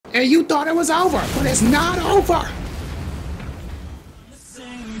And you thought it was over, but it's not over.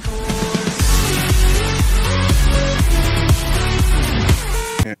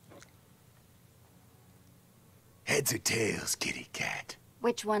 Heads or tails, kitty cat?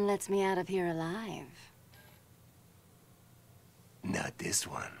 Which one lets me out of here alive? Not this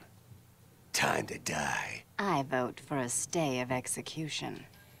one. Time to die. I vote for a stay of execution.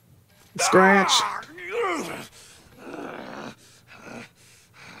 Scratch.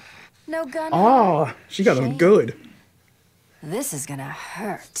 No gun. Oh, she got him good. This is gonna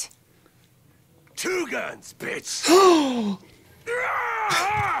hurt. 2 guns, bitch!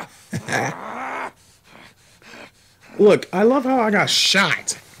 Look, I love how I got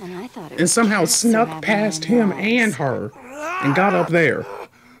shot And I thought it and was somehow cats who snuck have past nine him lives. and her and got up there.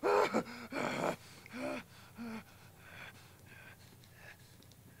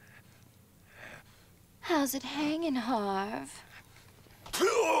 How's it hanging, Harv?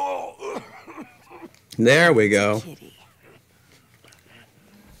 There we go. Kitty.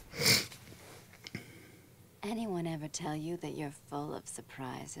 Anyone ever tell you that you're full of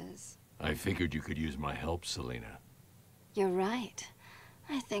surprises? I figured you could use my help, Selena. You're right.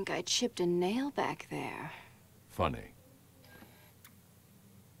 I think I chipped a nail back there. Funny.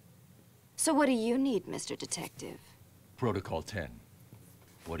 So what do you need, Mr. Detective? Protocol 10.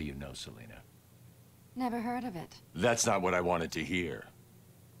 What do you know, Selena? Never heard of it. That's not what I wanted to hear.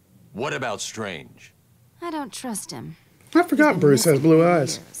 What about Strange? I don't trust him. I forgot Bruce has blue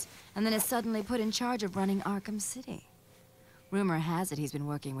eyes. And then is suddenly put in charge of running Arkham City. Rumor has it he's been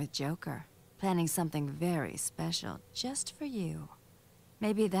working with Joker, planning something very special just for you.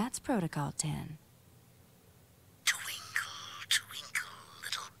 Maybe that's Protocol 10. Twinkle, twinkle,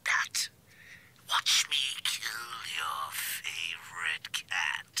 little bat. Watch me kill your favorite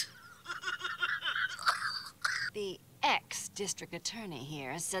cat. The ex-district attorney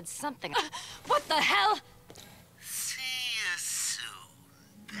here said something. What the hell? See you soon,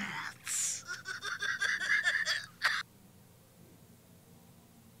 bats.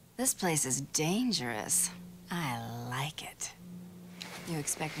 This place is dangerous. I like it. You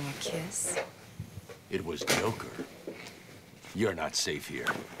expecting a kiss? It was Joker. You're not safe here.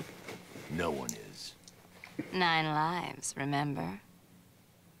 No one is. 9 lives, remember?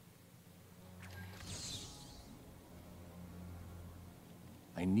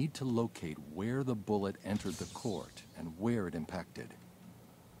 I need to locate where the bullet entered the court and where it impacted.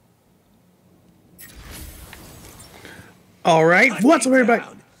 All right, what's up, everybody?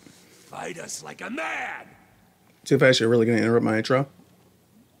 Fight us like a man. Too fast, you're really going to interrupt my intro.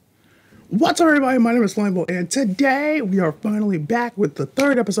 What's up, everybody? My name is Flammable, and today we are finally back with the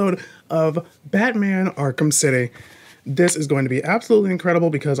 3rd episode of Batman Arkham City. This is going to be absolutely incredible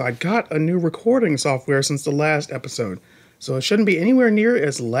because I got a new recording software since the last episode. So it shouldn't be anywhere near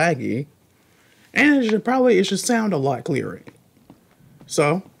as laggy, and it should sound a lot clearer.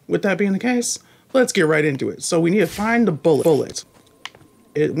 So, with that being the case, let's get right into it. So we need to find the bullet.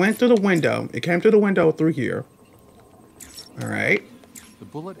 It went through the window. It came through the window through here. All right. The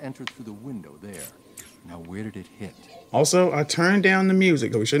bullet entered through the window there. Now where did it hit? Also, I turned down the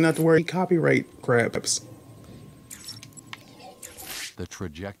music, so we shouldn't have to worry copyright crabs. The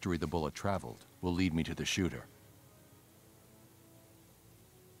trajectory the bullet traveled will lead me to the shooter.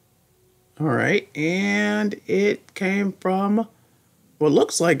 All right, and it came from what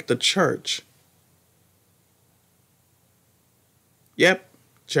looks like the church. Yep,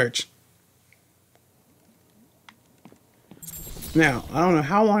 church. Now, I don't know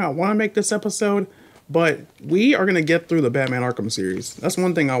how long I want to make this episode, but we are going to get through the Batman Arkham series. That's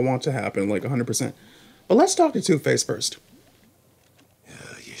one thing I want to happen, like 100%. But let's talk to Two-Face first.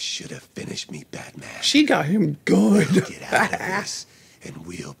 You should have finished me, Batman. She got him good. Get out of this, and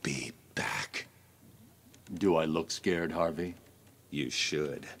we'll be back. Do I look scared, Harvey? You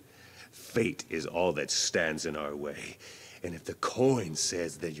should. Fate is all that stands in our way. And if the coin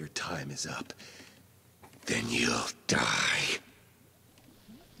says that your time is up, then you'll die.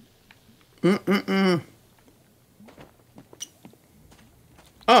 Oh,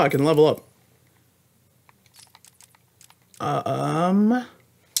 I can level up. I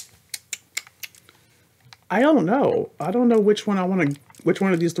don't know. I don't know which one which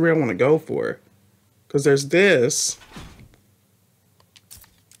one of these 3 I want to go for. Because there's this,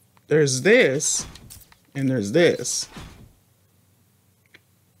 and there's this.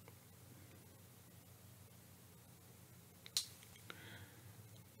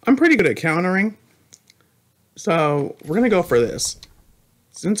 I'm pretty good at countering, so we're going to go for this.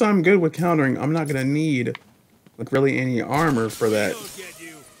 Since I'm good with countering, I'm not going to need, like, really any armor for that.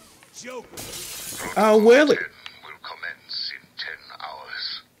 Oh, Willie. Will commence in 10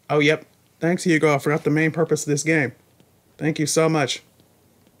 hours. Oh, yep. Thanks, Hugo. I forgot the main purpose of this game. Thank you so much.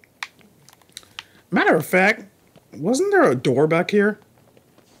 Matter of fact, wasn't there a door back here?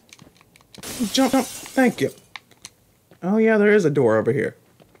 Jump. Thank you. Oh, yeah, there is a door over here.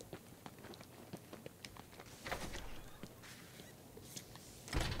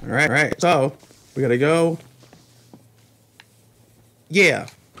 Alright. So, we gotta go. Yeah.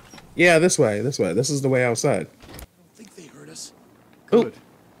 Yeah, this way. This is the way outside. I don't think they heard us. Good.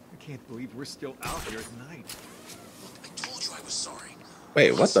 I can't believe we're still out here at night. Look, I told you I was sorry.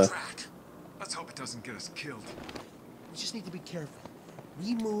 Wait, what the? Track. Let's hope it doesn't get us killed. We just need to be careful.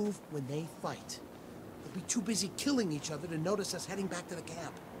 We move when they fight. They'll be too busy killing each other to notice us heading back to the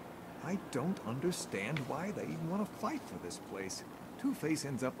camp. I don't understand why they even want to fight for this place. Two-Face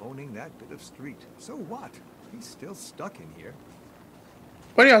ends up owning that bit of street. So what? He's still stuck in here.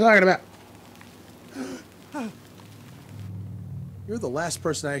 What are y'all talking about? You're the last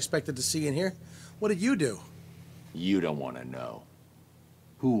person I expected to see in here. What did you do? You don't want to know.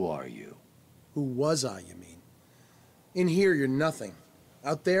 Who are you? Who was I, you mean? In here, you're nothing.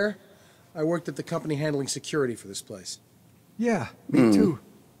 Out there, I worked at the company handling security for this place. Yeah, me too.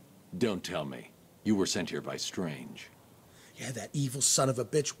 Don't tell me. You were sent here by Strange. Yeah, that evil son of a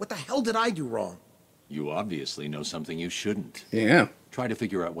bitch. What the hell did I do wrong? You obviously know something you shouldn't. Yeah. Try to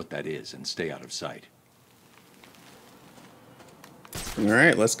figure out what that is and stay out of sight.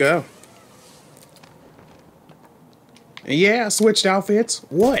 Alright, let's go. Yeah, switched outfits.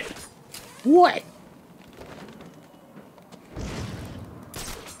 What? What?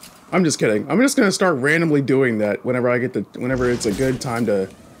 I'm just kidding. I'm just gonna start randomly doing that whenever it's a good time to,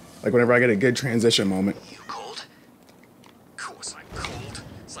 like whenever I get a good transition moment. You cold? Of course I'm cold.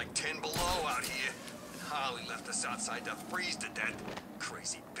 It's like 10 below out here. And Harley left us outside to freeze to death.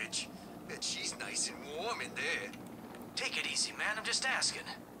 Crazy bitch. Bet she's nice and warm in there. Take it easy, man. I'm just asking.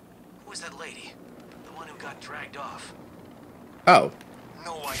 Who was that lady? The one who got dragged off? Oh.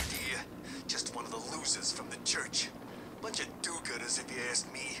 No idea. Just one of the losers from the church. Bunch of do-gooders if you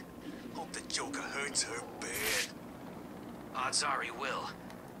ask me. Hope the Joker hurts her bad. Odds are he will.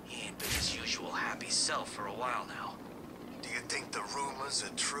 He ain't been his usual happy self for a while now. Do you think the rumors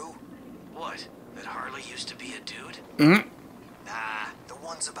are true? What? That Harley used to be a dude? Mm. Nah, the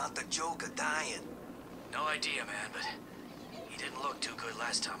ones about the Joker dying. No idea, man, but he didn't look too good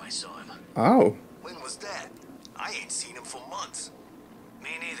last time I saw him. Oh. When was that? I ain't seen him for months.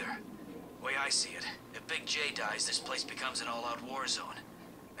 Me neither. Way I see it, if Big J dies, this place becomes an all-out war zone.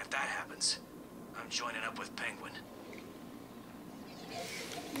 If that happens, I'm joining up with Penguin.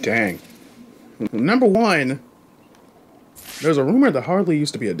 Dang. Number one, there's a rumor that Harley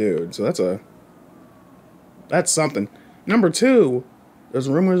used to be a dude, so that's something. Number two, there's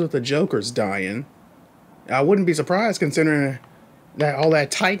rumors that the Joker's dying. I wouldn't be surprised considering that all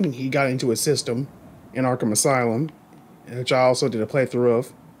that tightening he got into his system in Arkham Asylum, which I also did a playthrough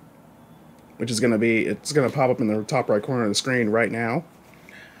of, which is it's gonna pop up in the top right corner of the screen right now.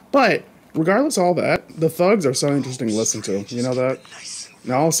 But regardless of all that, the thugs are so interesting to listen to. You know that?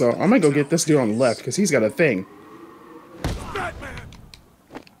 And also, I'm gonna go get this dude on the left because he's got a thing.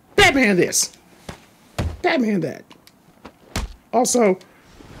 Batman this! Batman that! Also,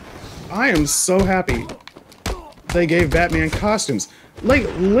 I am so happy they gave Batman costumes. Like,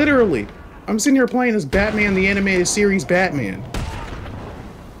 literally, I'm sitting here playing as Batman the Animated Series Batman.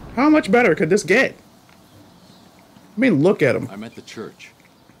 How much better could this get? I mean, look at him. I'm at the church.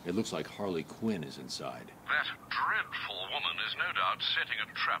 It looks like Harley Quinn is inside. That dreadful woman is no doubt setting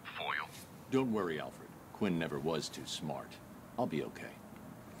a trap for you. Don't worry, Alfred. Quinn never was too smart. I'll be okay.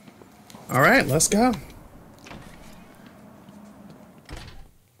 Alright, let's go.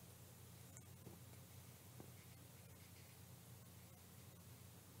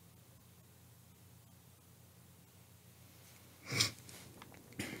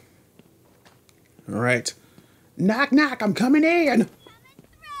 Alright. Knock, knock, I'm coming in!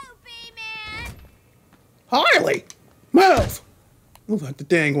 Harley! Move! Move out the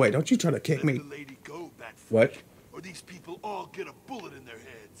dang way. Don't you try to kick me. Let the lady go, Batfish, What? or these people all get a bullet in their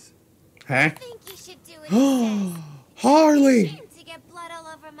heads. Huh? I think you should do what he says. Harley! Shame to get blood all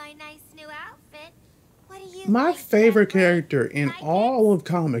over my nice new outfit. What do you My think, favorite Batman? character in Like all it? of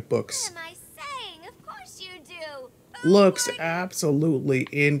comic books. What am I saying? Of course you do. Looks Lord. absolutely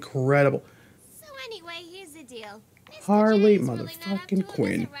incredible. So anyway, here's the deal. Mr. Harley J is really not up to motherfucking a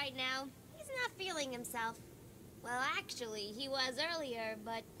Quinn. visit right now. He's not feeling himself. Well, actually, he was earlier,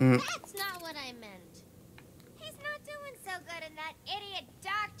 but that's not what I meant. He's not doing so good, and that idiot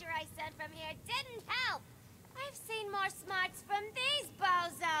doctor I sent from here didn't help. I've seen more smarts from these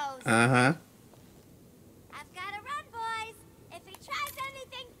bozos. Uh-huh. I've got to run, boys. If he tries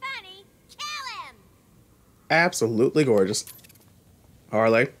anything absolutely gorgeous.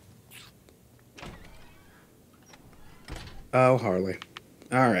 Harley. Oh, Harley.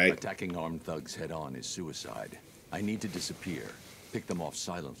 All right. Attacking armed thugs head-on is suicide. I need to disappear. Pick them off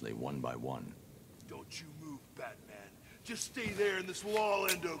silently, one by one. Don't you move, Batman. Just stay there and this will all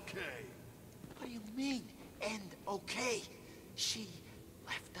end okay. What do you mean, end okay? She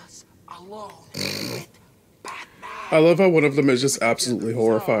left us alone with Batman. I love how one of them is just absolutely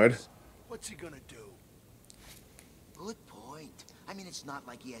horrified. What's he gonna do? Good point. I mean, it's not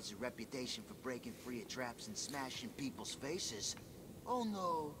like he has a reputation for breaking free of traps and smashing people's faces. Oh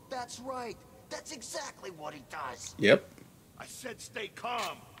no, that's right. That's exactly what he does. Yep. I said stay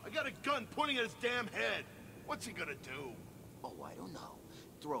calm. I got a gun pointing at his damn head. What's he gonna do? Oh, I don't know.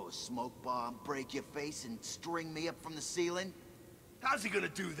 Throw a smoke bomb, break your face, and string me up from the ceiling? How's he gonna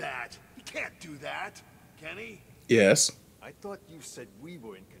do that? He can't do that, can he? Yes. I thought you said we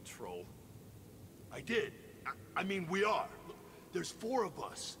were in control. I did. I mean, we are. Look, there's 4 of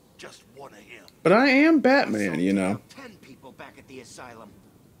us, just 1 of him. But I am Batman, you know. 10 people back at the asylum.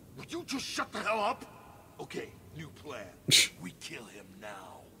 Would you just shut the hell up? Okay, new plan. We kill him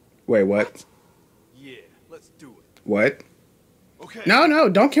now. Wait, what? Yeah, let's do it. What? Okay. No,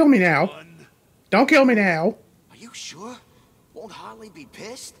 don't kill me now. 1. Don't kill me now. Are you sure? Won't Harley be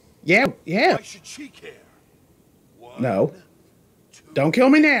pissed? Yeah. Why should she care? 1, No. 2. Don't kill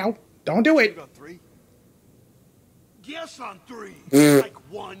me now. Don't do it. Shoot on 3. Yes, on 3. Like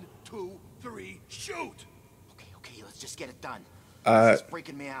 1, 2, 3, shoot. Okay, let's just get it done. Uh. This is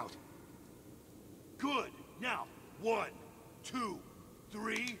freaking me out. Good. Now, 1, 2,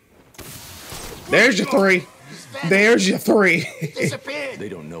 3. There's your 3. There's your 3. Disappeared. They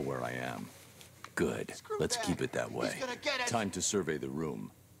don't know where I am. Good. Let's that. keep it that way. He's gonna get us. Time to survey the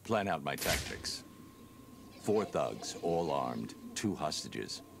room. Plan out my tactics. 4 thugs, all armed. 2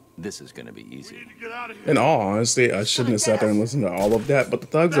 hostages. This is gonna be easy. Need to get out of here. In all honesty, I shouldn't have sat there and listened to all of that, but the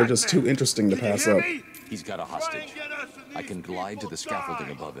thugs are just too interesting to Can you pass hear up. me? He's got a Try and hostage. get us and I these can glide to people the scaffolding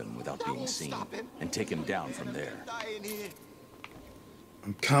die. above him without being won't seen, stop him. and take him down from there. Dying here.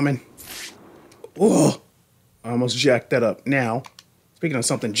 I'm coming. Oh, I almost jacked that up. Now, speaking of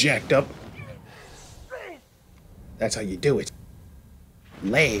something jacked up, that's how you do it.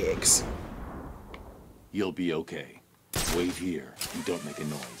 Legs. You'll be okay. Wait here and don't make a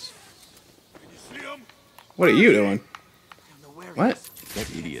noise. See him? What are you doing? I don't know where he What? is. That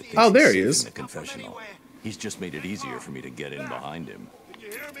idiot thinks Oh, there he's he safe is. in the confessional. He's just made it easier for me to get in behind him. Can you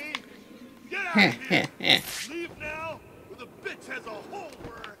hear me? Get out of here. Leave now, or the bitch has a hole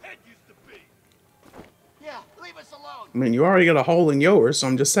where her head used to be. Yeah, leave us alone. I mean, you already got a hole in yours, so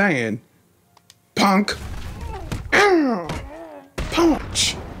I'm just saying. Punk. Ow.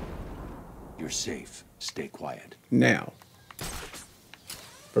 Punch. You're safe. Stay quiet. Now,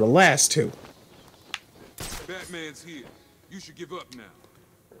 for the last 2. Batman's here. You should give up now.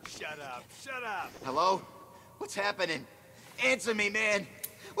 Shut up, shut up. Hello? What's happening? Answer me, man.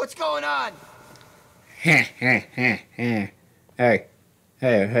 What's going on? Hey,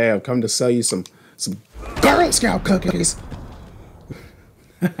 I've come to sell you some Girl Scout cookies.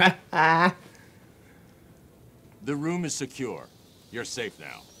 The room is secure. You're safe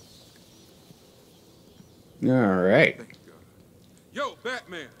now. All right. Yo,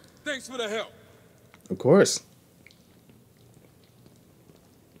 Batman, thanks for the help. Of course.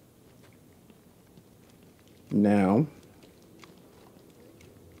 Now,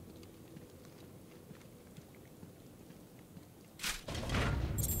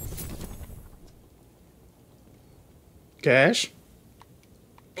 Cash.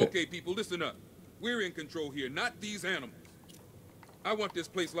 Okay, people, listen up. We're in control here, not these animals. I want this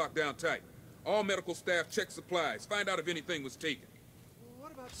place locked down tight. All medical staff check supplies. Find out if anything was taken.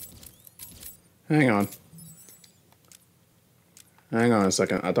 Hang on. Hang on a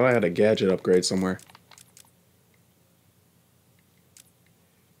second. I thought I had a gadget upgrade somewhere.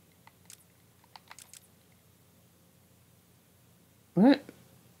 What?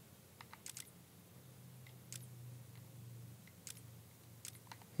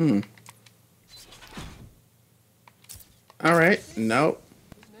 All right. Nope.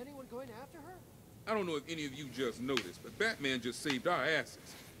 Isn't anyone going after her? I don't know if any of you just noticed, but Batman just saved our asses.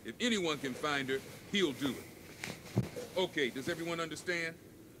 If anyone can find her, he'll do it. Okay, does everyone understand?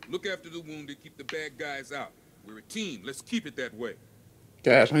 Look after the wounded, keep the bad guys out. We're a team. Let's keep it that way.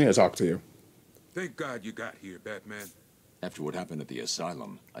 Cash, I need to talk to you. Thank God you got here, Batman. After what happened at the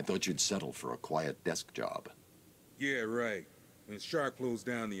asylum, I thought you'd settle for a quiet desk job. Yeah, right. When Shark closed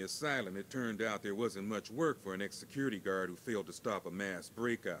down the asylum, it turned out there wasn't much work for an ex-security guard who failed to stop a mass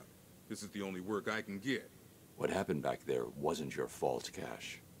breakout. This is the only work I can get. What happened back there wasn't your fault,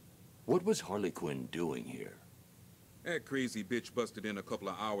 Cash. What was Harley Quinn doing here? That crazy bitch busted in a couple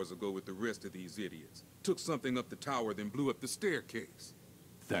of hours ago with the rest of these idiots. Took something up the tower, then blew up the staircase.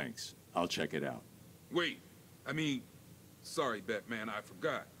 Thanks. I'll check it out. Wait. Sorry, Batman, I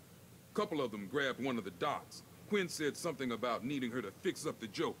forgot. A couple of them grabbed one of the dots. Quinn said something about needing her to fix up the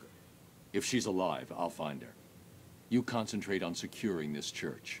Joker. If she's alive, I'll find her. You concentrate on securing this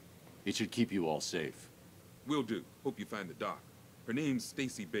church. It should keep you all safe. Will do. Hope you find the doc. Her name's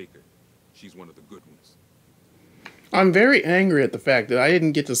Stacy Baker. She's one of the good ones. I'm very angry at the fact that I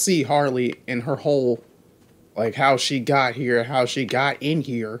didn't get to see Harley in her whole, like, how she got here, how she got in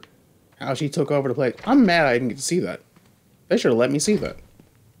here, how she took over the place. I'm mad I didn't get to see that. They should have let me see that.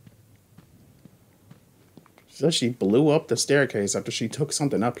 So she blew up the staircase after she took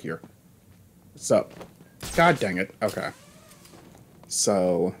something up here. What's up? God dang it. Okay.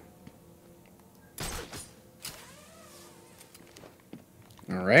 So.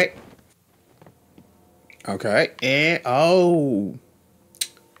 Alright. Okay. And, oh.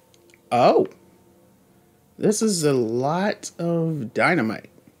 This is a lot of dynamite.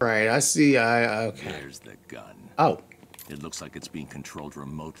 Right, I see, okay. There's the gun. Oh. It looks like it's being controlled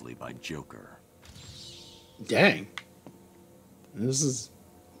remotely by Joker. Dang. This is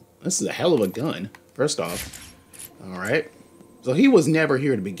a hell of a gun, first off. Alright. So he was never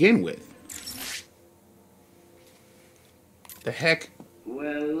here to begin with. The heck?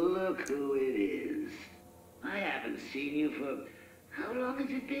 Well, look who it is. I haven't seen you for... How long has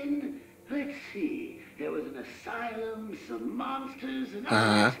it been? Let's see. There was an asylum, some monsters, and...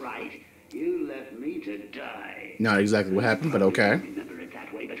 that's right. You left me to die. Not exactly what happened, but okay. I don't remember it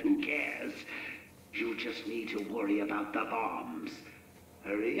that way, but who cares? You just need to worry about the bombs.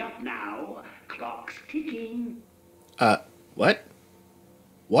 Hurry up now. Clock's ticking. What?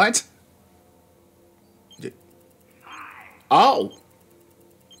 What? Oh!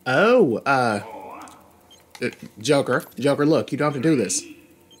 Joker. Joker, look, you don't have to do this.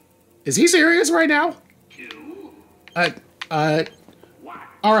 Is he serious right now?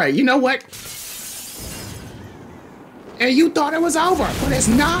 Alright, you know what? And you thought it was over, but it's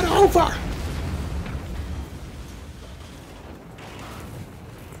not over!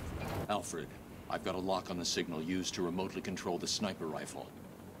 Alfred, I've got a lock on the signal used to remotely control the sniper rifle.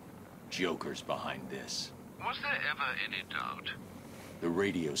 Joker's behind this. Was there ever any doubt? The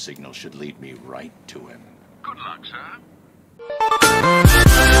radio signal should lead me right to him. Good luck, sir.